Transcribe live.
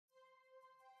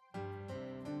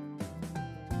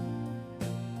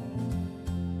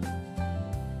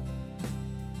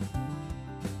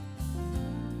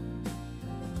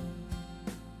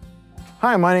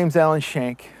Hi, my name's Alan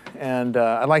Shank, and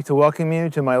I'd like to welcome you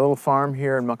to my little farm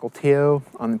here in Mukilteo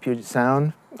on the Puget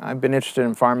Sound. I've been interested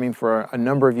in farming for a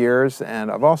number of years,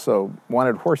 and I've also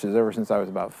wanted horses ever since I was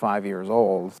about 5 years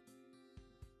old.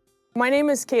 My name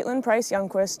is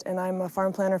Price-Youngquist, and I'm a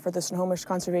farm planner for the Snohomish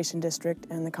Conservation District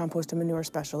and the Compost and Manure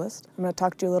Specialist. I'm going to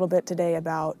talk to you a little bit today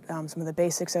about some of the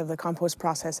basics of the compost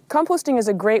process. Composting is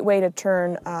a great way to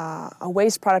turn a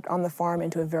waste product on the farm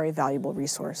into a very valuable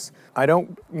resource. I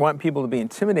don't want people to be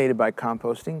intimidated by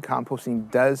composting.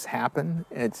 Composting does happen.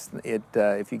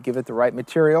 If you give it the right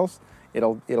materials,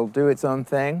 it'll do its own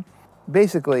thing.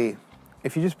 Basically,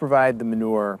 if you just provide the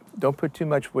manure, don't put too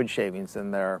much wood shavings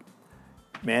in there,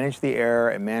 manage the air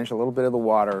and manage a little bit of the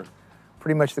water,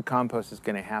 pretty much the compost is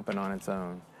going to happen on its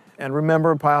own. And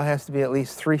remember, a pile has to be at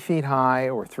least 3 feet high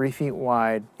or 3 feet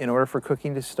wide in order for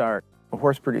cooking to start. A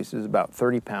horse produces about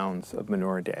 30 pounds of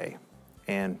manure a day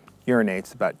and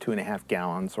urinates about 2.5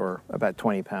 gallons or about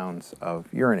 20 pounds of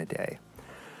urine a day.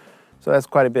 So that's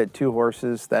quite a bit. 2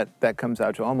 horses, that comes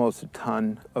out to almost a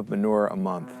ton of manure a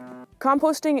month.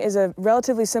 Composting is a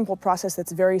relatively simple process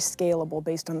that's very scalable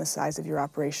based on the size of your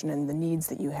operation and the needs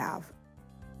that you have.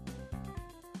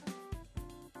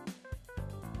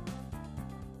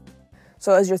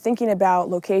 So as you're thinking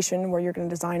about location where you're going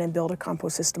to design and build a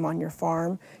compost system on your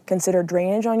farm, consider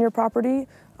drainage on your property.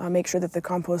 Make sure that the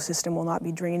compost system will not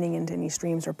be draining into any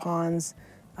streams or ponds.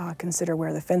 Consider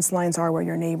where the fence lines are, where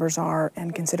your neighbors are,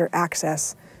 and consider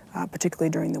access,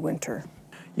 particularly during the winter.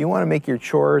 You want to make your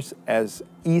chores as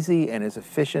easy and as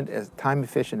time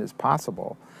efficient as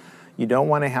possible. You don't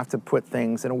want to have to put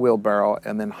things in a wheelbarrow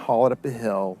and then haul it up a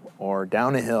hill or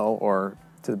down a hill or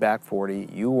to the back 40.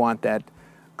 You want that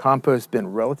compost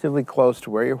bin relatively close to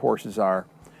where your horses are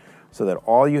so that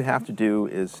all you have to do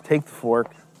is take the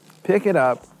fork, pick it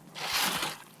up,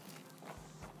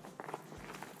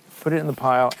 put it in the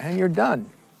pile, and you're done.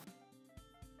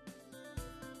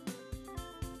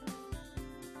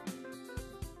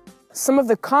 Some of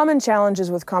the common challenges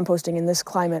with composting in this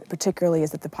climate particularly is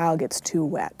that the pile gets too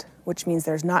wet, which means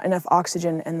there's not enough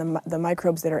oxygen, and the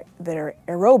microbes that are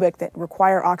aerobic, that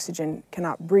require oxygen,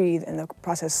 cannot breathe, and the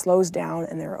process slows down,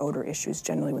 and there are odor issues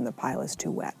generally when the pile is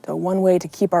too wet. So one way to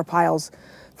keep our piles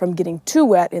from getting too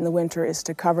wet in the winter is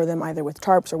to cover them either with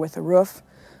tarps or with a roof.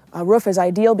 A roof is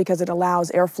ideal because it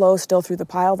allows airflow still through the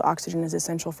pile. The oxygen is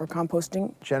essential for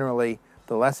composting. Generally,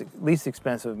 the least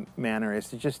expensive manner is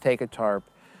to just take a tarp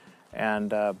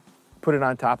and put it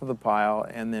on top of the pile,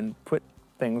 and then put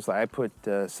things like I put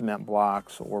cement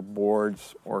blocks or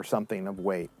boards or something of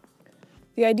weight.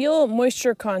 The ideal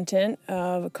moisture content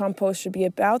of a compost should be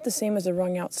about the same as a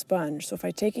wrung out sponge. So if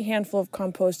I take a handful of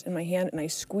compost in my hand and I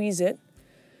squeeze it,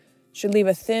 should leave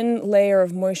a thin layer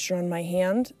of moisture on my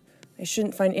hand. I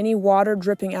shouldn't find any water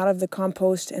dripping out of the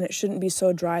compost, and it shouldn't be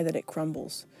so dry that it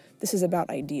crumbles. This is about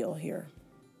ideal here.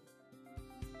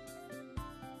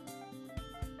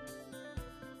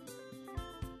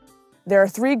 There are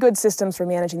 3 good systems for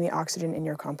managing the oxygen in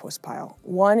your compost pile.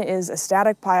 One is a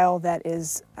static pile that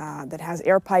has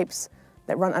air pipes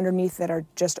that run underneath that are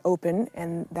just open,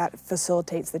 and that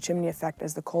facilitates the chimney effect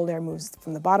as the cold air moves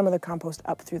from the bottom of the compost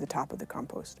up through the top of the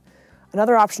compost.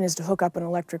 Another option is to hook up an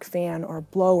electric fan or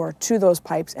blower to those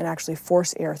pipes and actually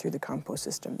force air through the compost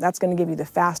system. That's going to give you the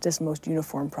fastest, most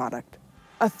uniform product.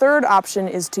 A third option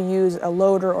is to use a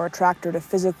loader or a tractor to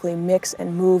physically mix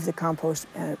and move the compost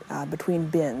between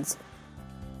bins.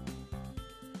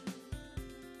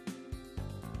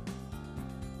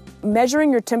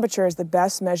 Measuring your temperature is the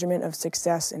best measurement of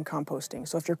success in composting.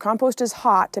 So if your compost is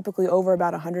hot, typically over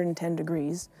about 110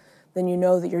 degrees, then you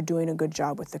know that you're doing a good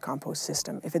job with the compost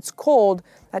system. If it's cold,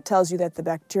 that tells you that the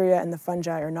bacteria and the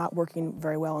fungi are not working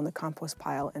very well in the compost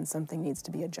pile and something needs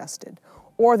to be adjusted,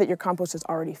 or that your compost is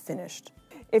already finished.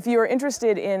 If you are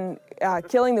interested in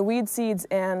killing the weed seeds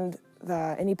and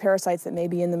any parasites that may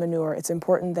be in the manure, it's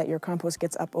important that your compost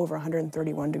gets up over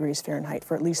 131 degrees Fahrenheit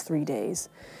for at least 3 days.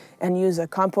 And use a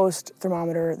compost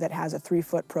thermometer that has a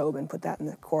 3-foot probe and put that in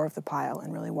the core of the pile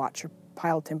and really watch your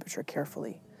pile temperature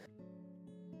carefully.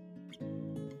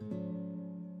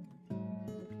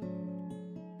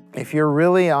 If you're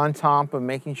really on top of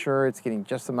making sure it's getting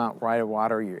just the amount right of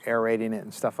water, you're aerating it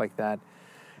and stuff like that,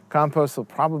 compost will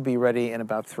probably be ready in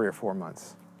about 3 or 4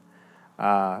 months.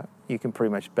 You can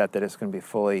pretty much bet that it's going to be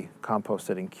fully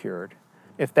composted and cured.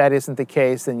 If that isn't the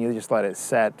case, then you just let it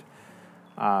set.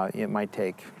 It might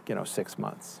take, 6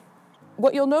 months.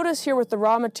 What you'll notice here with the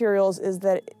raw materials is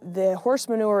that the horse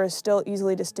manure is still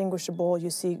easily distinguishable. You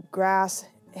see grass,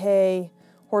 hay,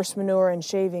 horse manure, and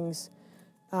shavings,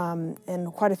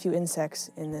 and quite a few insects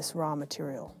in this raw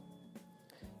material.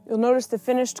 You'll notice the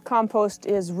finished compost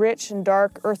is rich and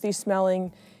dark, earthy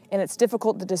smelling, and it's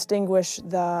difficult to distinguish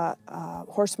the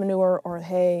horse manure or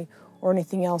hay or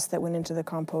anything else that went into the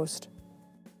compost.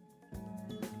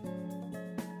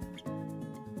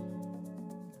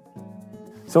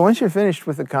 So once you're finished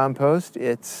with the compost,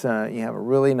 it's you have a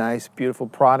really nice, beautiful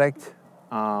product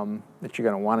that you're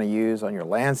going to want to use on your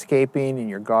landscaping, in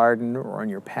your garden, or on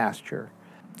your pasture.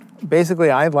 Basically,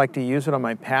 I'd like to use it on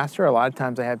my pasture. A lot of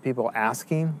times I have people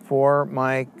asking for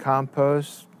my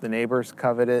compost. The neighbors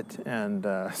covet it, and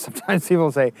sometimes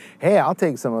people say, hey, I'll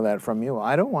take some of that from you. Well,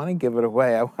 I don't want to give it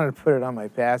away. I want to put it on my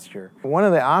pasture. One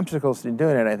of the obstacles to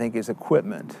doing it, I think, is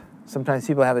equipment. Sometimes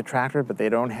people have a tractor, but they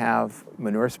don't have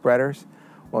manure spreaders.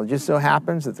 Well, it just so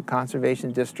happens that the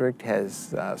Conservation District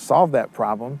has solved that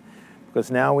problem, because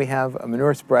now we have a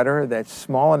manure spreader that's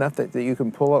small enough that you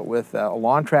can pull it with a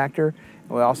lawn tractor.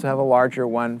 And we also have a larger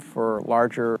one for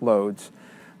larger loads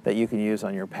that you can use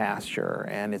on your pasture,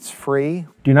 and it's free.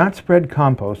 Do not spread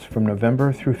compost from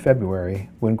November through February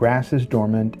when grass is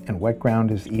dormant and wet ground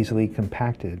is easily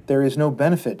compacted. There is no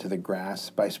benefit to the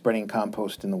grass by spreading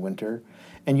compost in the winter,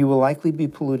 and you will likely be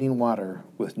polluting water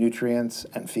with nutrients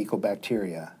and fecal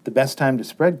bacteria. The best time to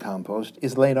spread compost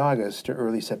is late August to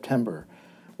early September,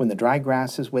 when the dry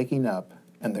grass is waking up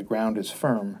and the ground is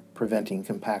firm, preventing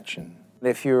compaction.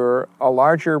 If you're a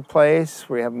larger place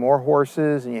where you have more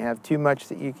horses and you have too much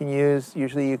that you can use,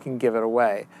 usually you can give it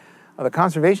away. The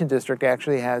Conservation District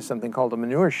actually has something called a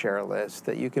manure share list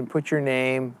that you can put your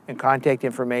name and contact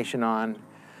information on,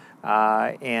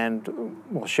 and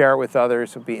we'll share it with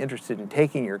others who'll be interested in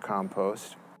taking your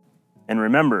compost. And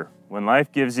remember, when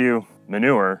life gives you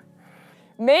manure,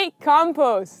 make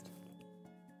compost!